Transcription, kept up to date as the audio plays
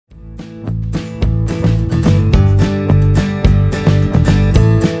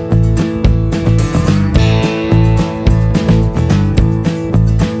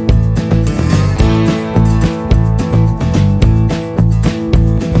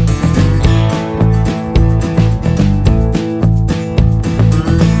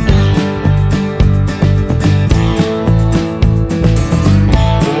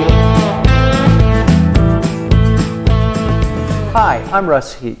I'm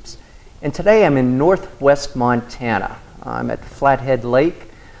Russ Heaps, and today I'm in northwest Montana. I'm at Flathead Lake,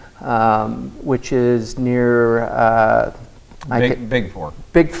 which is near Big Fork.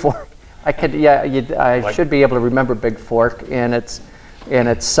 Big Fork. I should be able to remember Big Fork, and it's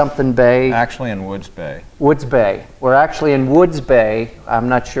something Bay. Actually in Woods Bay. Woods Bay. We're actually in Woods Bay. I'm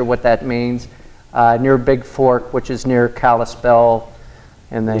not sure what that means. Near Big Fork, which is near Kalispell,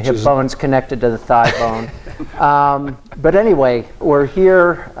 and the hip bone's connected to the thigh bone. But anyway, we're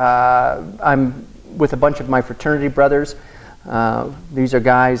here. I'm with a bunch of my fraternity brothers. These are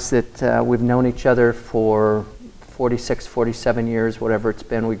guys that we've known each other for 46, 47 years, whatever it's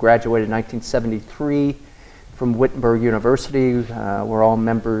been. We graduated in 1973 from Wittenberg University. We're all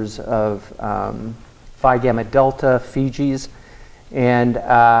members of Phi Gamma Delta, Fiji's, and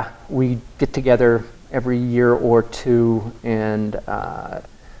we get together every year or two and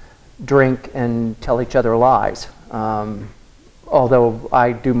drink and tell each other lies. Although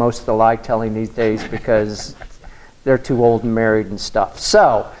I do most of the lie telling these days because they're too old and married and stuff.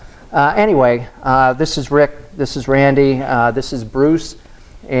 So anyway, this is Rick, this is Randy, this is Bruce,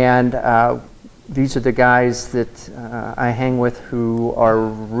 and these are the guys that I hang with who are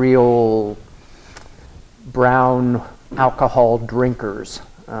real brown alcohol drinkers,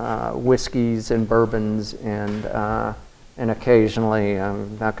 whiskeys and bourbons and occasionally,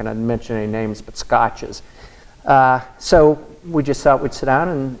 I'm not going to mention any names, but scotches. So we just thought we'd sit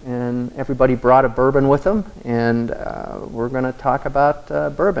down and everybody brought a bourbon with them, and we're going to talk about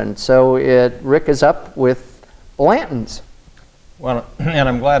bourbon. So Rick is up with Blanton's. Well, and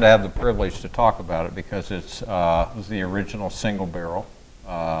I'm glad to have the privilege to talk about it because it was the original single barrel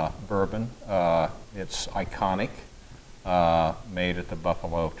bourbon. It's iconic, made at the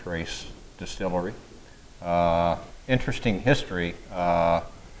Buffalo Trace Distillery. Interesting history,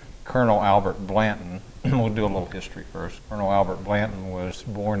 Colonel Albert Blanton, we'll do a little history first. Colonel Albert Blanton was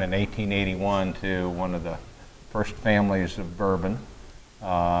born in 1881 to one of the first families of bourbon.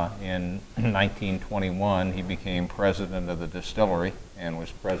 In 1921, he became president of the distillery and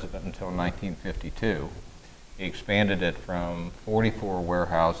was president until 1952. He expanded it from 44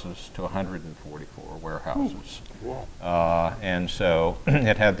 warehouses to 144 warehouses. And so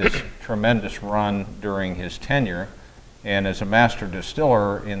it had this tremendous run during his tenure. And as a master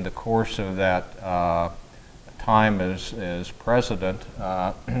distiller, in the course of that time as president,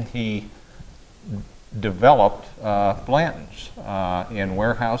 he developed Blanton's in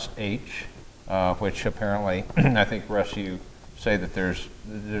Warehouse H, which apparently, I think, Russ, you say that there's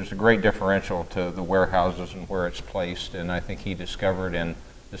a great differential to the warehouses and where it's placed, and I think he discovered in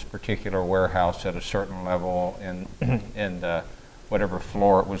this particular warehouse at a certain level in whatever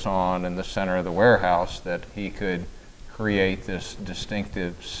floor it was on in the center of the warehouse that he could create this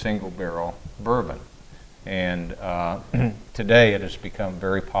distinctive single barrel bourbon. And today it has become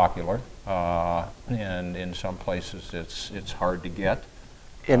very popular, and in some places it's hard to get.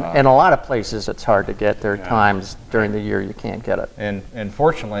 In a lot of places it's hard to get. There are times during the year you can't get it. And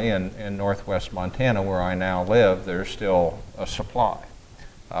fortunately in northwest Montana, where I now live, there's still a supply.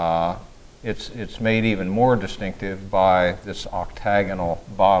 It's made even more distinctive by this octagonal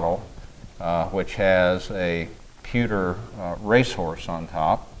bottle, which has a pewter racehorse on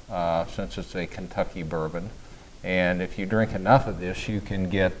top, since it's a Kentucky bourbon. And if you drink enough of this, you can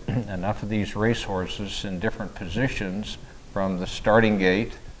get enough of these racehorses in different positions from the starting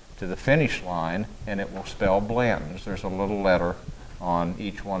gate to the finish line, and it will spell Blanton's. There's a little letter on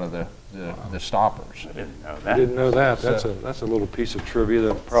each one of the stoppers. I didn't know that. I didn't know that. That's a little piece of trivia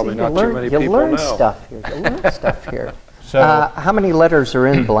that probably not too many you people learn know. Stuff here. You learn stuff here. So, how many letters are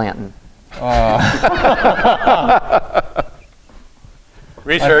in Blanton?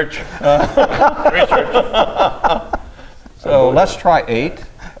 Research. Research. So let's try 8.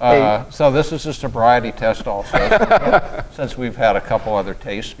 So this is a sobriety test also, since we've had a couple other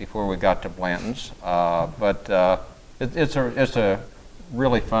tastes before we got to Blanton's. But it's a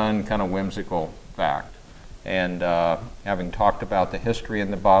really fun, kind of whimsical fact. And having talked about the history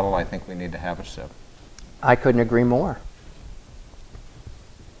in the bottle, I think we need to have a sip. I couldn't agree more.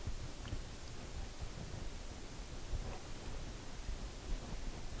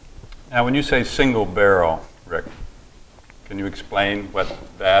 Now, when you say single barrel, Rick, can you explain what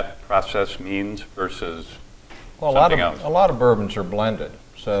that process means versus something else? A lot of bourbons are blended,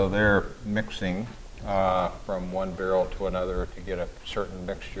 so they're mixing from one barrel to another to get a certain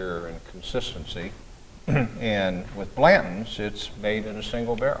mixture and consistency. And with Blanton's, it's made in a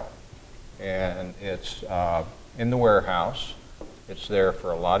single barrel, and it's in the warehouse. It's there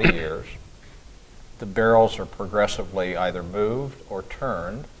for a lot of years. The barrels are progressively either moved or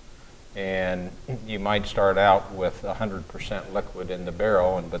turned. And you might start out with 100% liquid in the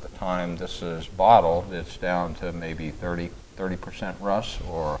barrel, and by the time this is bottled, it's down to maybe 30% rust,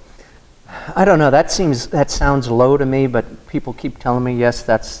 or... I don't know. That sounds low to me, but people keep telling me yes,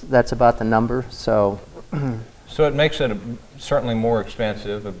 that's about the number. So, so it makes it certainly more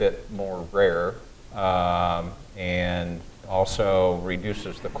expensive, a bit more rare, and also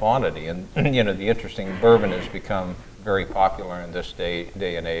reduces the quantity. And you know, the interesting bourbon has become very popular in this day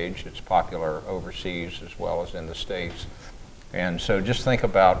and age. It's popular overseas as well as in the States. And so just think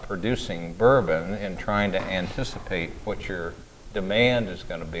about producing bourbon and trying to anticipate what your demand is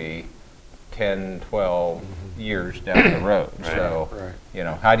going to be 10, 12 years down the road. Right. So, you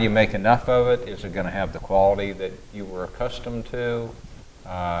know, how do you make enough of it? Is it going to have the quality that you were accustomed to?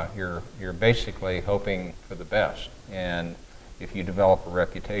 You're basically hoping for the best. And if you develop a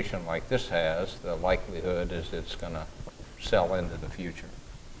reputation like this has, the likelihood is it's going to sell into the future.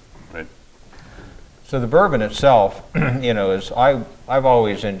 Right. So the bourbon itself, you know, is I've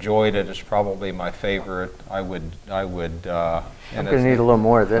always enjoyed it. It's probably my favorite. I would. I'm going to need a little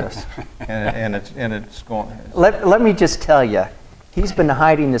more of this. and it's going. Let me just tell you, he's been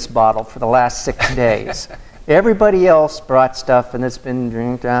hiding this bottle for the last 6 days. Everybody else brought stuff and it's been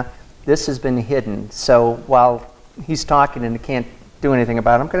drank. This has been hidden. So while he's talking and can't do anything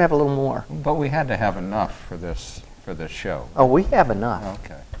about it, I'm going to have a little more. But we had to have enough for this show. Oh, we have enough.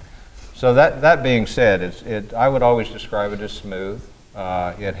 Okay. So that being said, I would always describe it as smooth.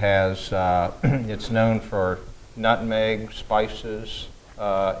 It has it's known for nutmeg, spices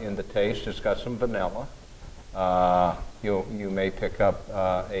in the taste. It's got some vanilla. You may pick up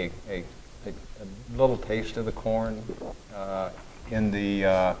a little taste of the corn in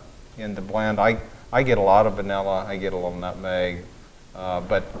the blend. I get a lot of vanilla. I get a little nutmeg.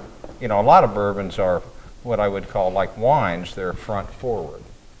 But you know, a lot of bourbons are what I would call like wines. They're front forward.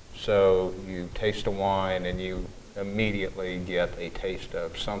 So you taste a wine and you immediately get a taste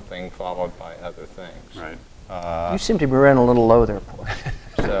of something followed by other things. Right. You seem to be running a little low there, Paul.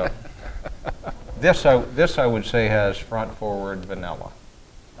 So this I would say has front forward vanilla.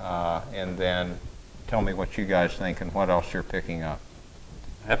 And then tell me what you guys think and what else you're picking up.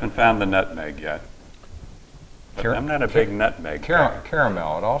 I haven't found the nutmeg yet. But I'm not a big nutmeg guy.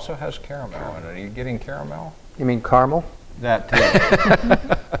 Caramel. It also has caramel in it. Are you getting caramel? You mean caramel? That too.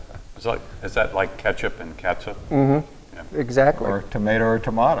 Is that like ketchup and catsup? Mm-hmm. Yeah. Exactly. Or tomato or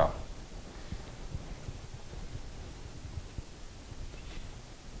tomato.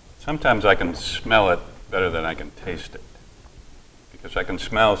 Sometimes I can smell it better than I can taste it. Because I can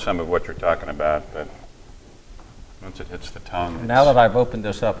smell some of what you're talking about, but once it hits the tongue... Now that I've opened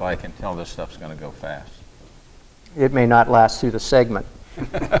this up, I can tell this stuff's going to go fast. It may not last through the segment.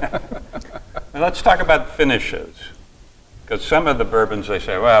 Now let's talk about finishes. Because some of the bourbons, they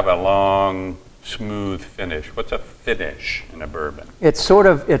say, well, I have a long, smooth finish. What's a finish in a bourbon? It's sort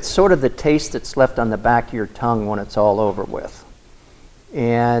of the taste that's left on the back of your tongue when it's all over with.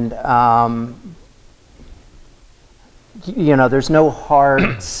 And, you know, there's no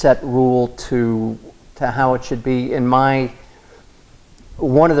hard set rule to how it should be. One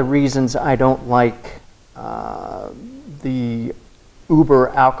of the reasons I don't like the uber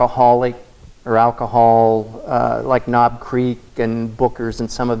alcoholic or alcohol like Knob Creek and Booker's and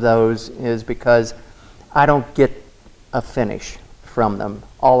some of those is because I don't get a finish from them.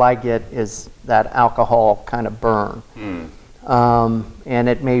 All I get is that alcohol kind of burn. And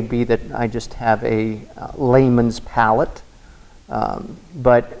it may be that I just have a layman's palate.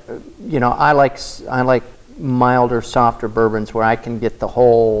 But you know, I like milder, softer bourbons where I can get that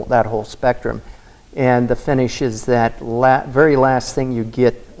whole spectrum. And the finish is that very last thing you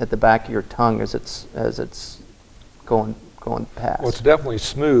get at the back of your tongue as it's going past. Well, it's definitely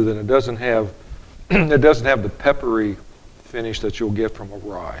smooth, and it doesn't have the peppery finish that you'll get from a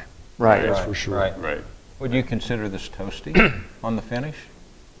rye. Right. That's for sure. Right. Would you consider this toasty on the finish?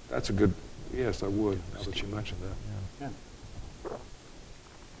 That's a good. Yes, I would. Now that you mentioned that.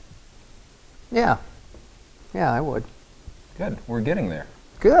 Yeah. Yeah, I would. Good. We're getting there.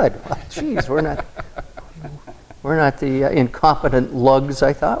 Good. Geez, we're not the incompetent lugs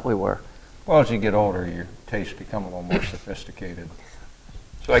I thought we were. Well, as you get older, your tastes become a little more sophisticated.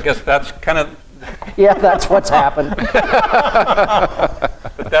 So I guess that's kind of... Yeah, that's what's happened. But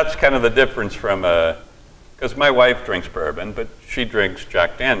that's kind of the difference from because my wife drinks bourbon, but she drinks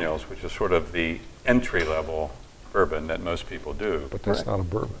Jack Daniels, which is sort of the entry-level bourbon that most people do. But that's not a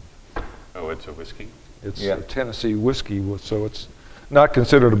bourbon. Oh, it's a whiskey? It's a Tennessee whiskey, so it's not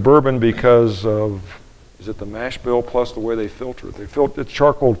considered a bourbon because of, is it the mash bill plus the way they filter it? It's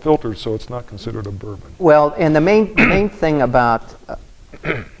charcoal filtered, so it's not considered a bourbon. Well, and the main thing about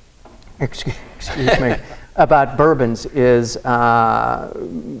excuse me, about bourbons is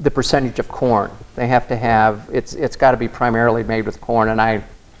the percentage of corn. They have to have, it's got to be primarily made with corn, and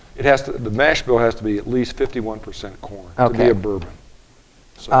It has to, the mash bill has to be at least 51% corn to be Okay. a bourbon.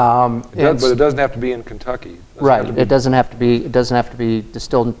 So, but it doesn't have to be in Kentucky. Right, it doesn't have to be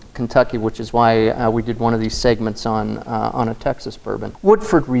distilled in Kentucky, which is why we did one of these segments on a Texas bourbon.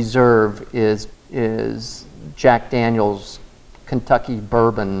 Woodford Reserve is Jack Daniel's Kentucky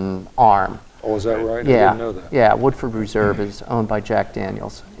bourbon arm. Oh, is that right? Yeah, I didn't know that. yeah. Woodford Reserve is owned by Jack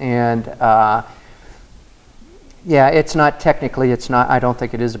Daniel's, and yeah, it's not technically. It's not. I don't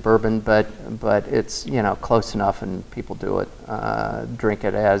think it is a bourbon, but it's close enough, and people do it, drink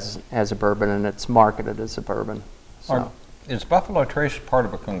it as a bourbon, and it's marketed as a bourbon. So. Is Buffalo Trace part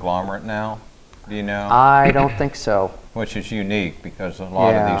of a conglomerate now? Do you know? I don't think so. Which is unique because a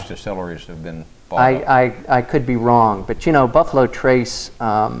lot of these distilleries have been bought up. I could be wrong, but Buffalo Trace.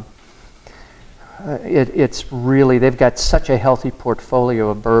 It's really, they've got such a healthy portfolio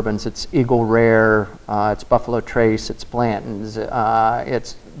of bourbons. It's Eagle Rare, it's Buffalo Trace, it's Blanton's,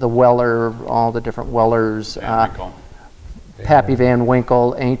 it's the Weller, all the different Wellers, Pappy Van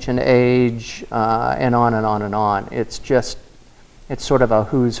Winkle, Ancient Age, and on and on and on. It's sort of a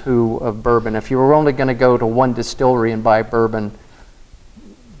who's who of bourbon. If you were only going to go to one distillery and buy bourbon,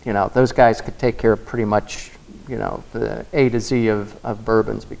 those guys could take care of pretty much the A to Z of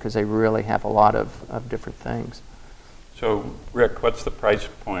bourbons, because they really have a lot of different things. So, Rick, what's the price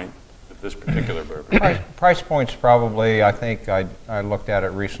point of this particular bourbon? Price point's probably, I think I looked at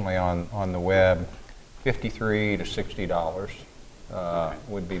it recently on the web, $53 to $60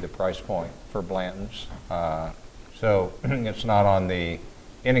 would be the price point for Blanton's. So it's not on the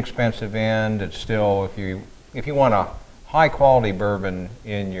inexpensive end. It's still, if you want a high quality bourbon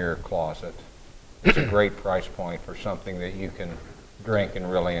in your closet, it's a great price point for something that you can drink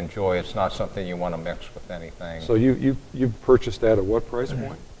and really enjoy. It's not something you want to mix with anything. So you purchased that at what price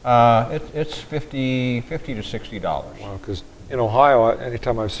point? It's $50 to $60. Wow, because in Ohio,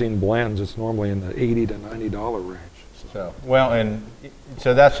 anytime I've seen blends, it's normally in the $80 to $90 range. So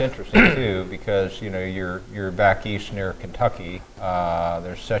so that's interesting too, because you're back east near Kentucky.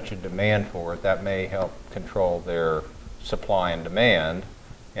 There's such a demand for it that may help control their supply and demand.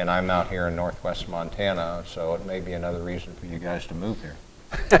 And I'm out here in northwest Montana, so it may be another reason for you guys to move here.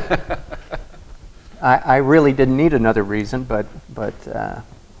 I really didn't need another reason, but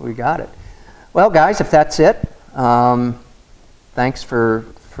we got it. Well, guys, if that's it, thanks for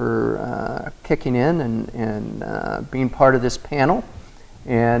kicking in and being part of this panel.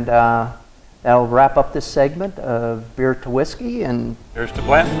 And that'll wrap up this segment of Beer to Whiskey. And Here's to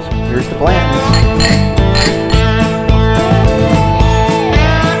Blanton's. Here's to Blanton's.